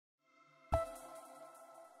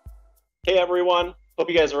Hey everyone, hope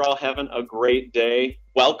you guys are all having a great day.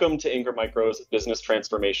 Welcome to Ingram Micro's Business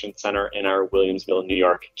Transformation Center in our Williamsville, New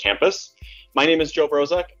York campus. My name is Joe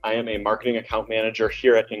Brozak. I am a marketing account manager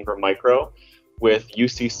here at Ingram Micro with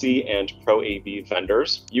UCC and Pro AV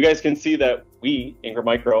vendors. You guys can see that we, Ingram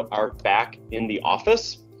Micro, are back in the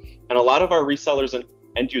office, and a lot of our resellers and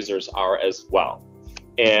end users are as well.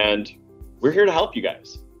 And we're here to help you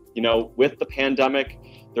guys. You know, with the pandemic,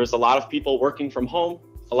 there's a lot of people working from home,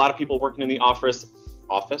 a lot of people working in the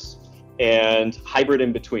office, and hybrid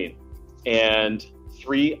in between. And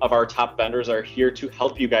 3 of our top vendors are here to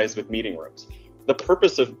help you guys with meeting rooms. The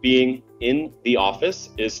purpose of being in the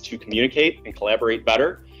office is to communicate and collaborate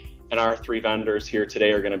better. And our 3 vendors here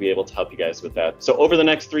today are going to be able to help you guys with that. So over the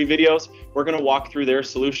next 3 videos, we're going to walk through their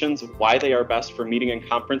solutions, why they are best for meeting and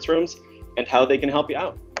conference rooms, and how they can help you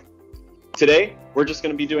out. Today, we're just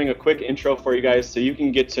going to be doing a quick intro for you guys so you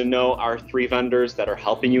can get to know our 3 vendors that are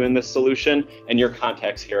helping you in this solution and your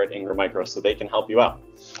contacts here at Ingram Micro so they can help you out.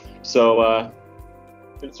 So,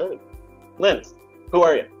 get started. Linz, who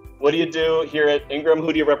are you? What do you do here at Ingram?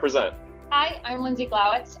 Who do you represent? Hi, I'm Lindsay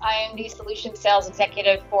Glowitz. I am the Solution Sales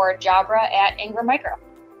Executive for Jabra at Ingram Micro.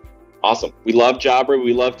 Awesome. We love Jabra.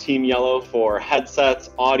 We love Team Yellow for headsets,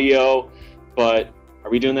 audio, but are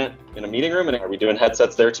we doing that in a meeting room? And are we doing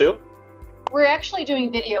headsets there too? We're actually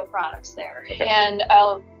doing video products there. Okay. And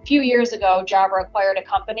a few years ago, Jabra acquired a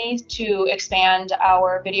company to expand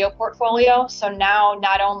our video portfolio. So now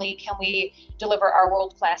not only can we deliver our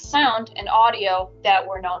world-class sound and audio that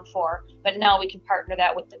we're known for, but now we can partner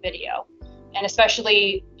that with the video. And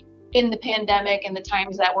especially in the pandemic and the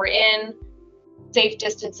times that we're in, safe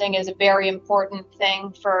distancing is a very important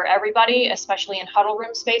thing for everybody, especially in huddle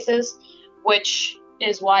room spaces, which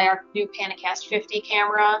is why our new Panicast 50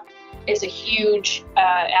 camera is a huge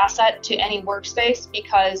asset to any workspace,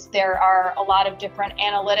 because there are a lot of different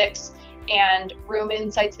analytics and room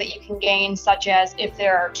insights that you can gain, such as if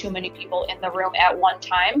there are too many people in the room at one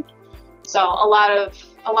time. So a lot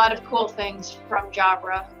of cool things from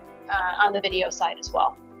Jabra on the video side as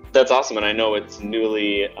well. That's awesome, and I know it's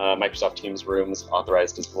newly Microsoft Teams Rooms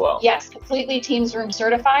authorized as well. Yes, completely Teams Room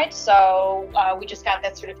certified, so we just got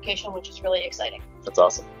that certification, which is really exciting. That's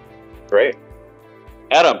awesome. Great.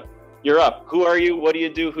 Adam, you're up. Who are you? What do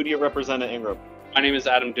you do? Who do you represent at Ingram? My name is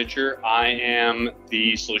Adam Ditcher. I am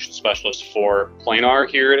the solution specialist for Planar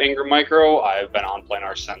here at Ingram Micro. I've been on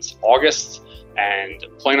Planar since August, and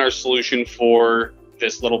Planar's solution for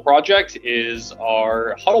this little project is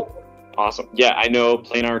our huddle. Awesome. Yeah, I know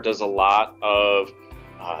Planar does a lot of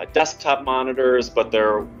desktop monitors, but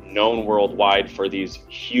they're known worldwide for these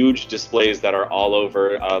huge displays that are all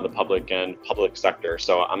over the public and public sector.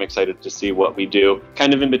 So I'm excited to see what we do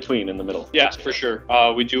kind of in between, in the middle. Yes, for sure.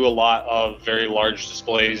 We do a lot of very large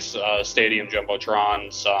displays, stadium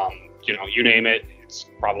jumbotrons, you name it. It's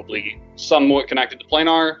probably somewhat connected to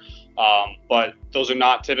Planar. But those are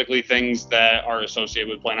not typically things that are associated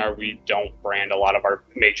with Planar. We don't brand a lot of our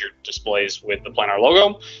major displays with the Planar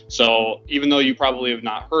logo. So even though you probably have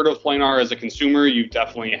not heard of Planar as a consumer, you've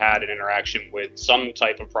definitely had an interaction with some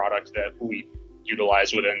type of product that we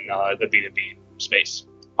utilize within the B2B space.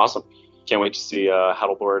 Awesome. Can't wait to see a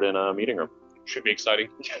huddle board in a meeting room. Should be exciting.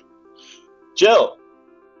 Jill,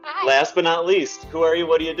 Hi. last but not least, who are you?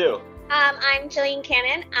 What do you do? I'm Jillian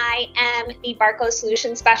Cannon. I am the Barco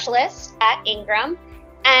Solution Specialist at Ingram.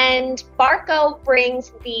 And Barco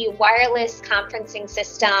brings the wireless conferencing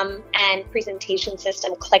system and presentation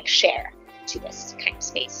system ClickShare to this kind of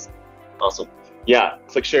space. Awesome. Yeah,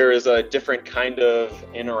 ClickShare is a different kind of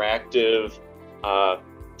interactive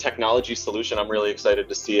technology solution. I'm really excited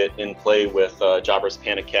to see it in play with Jabra's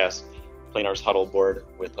Panicast, Planar's huddle board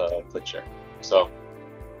with ClickShare. So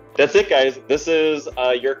that's it, guys. This is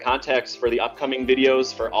your contacts for the upcoming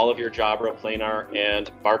videos for all of your Jabra, Planar,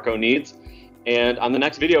 and Barco needs. And on the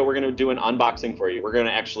next video, we're going to do an unboxing for you. We're going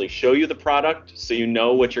to actually show you the product so you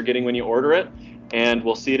know what you're getting when you order it, and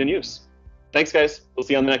we'll see it in use. Thanks, guys. We'll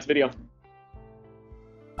see you on the next video.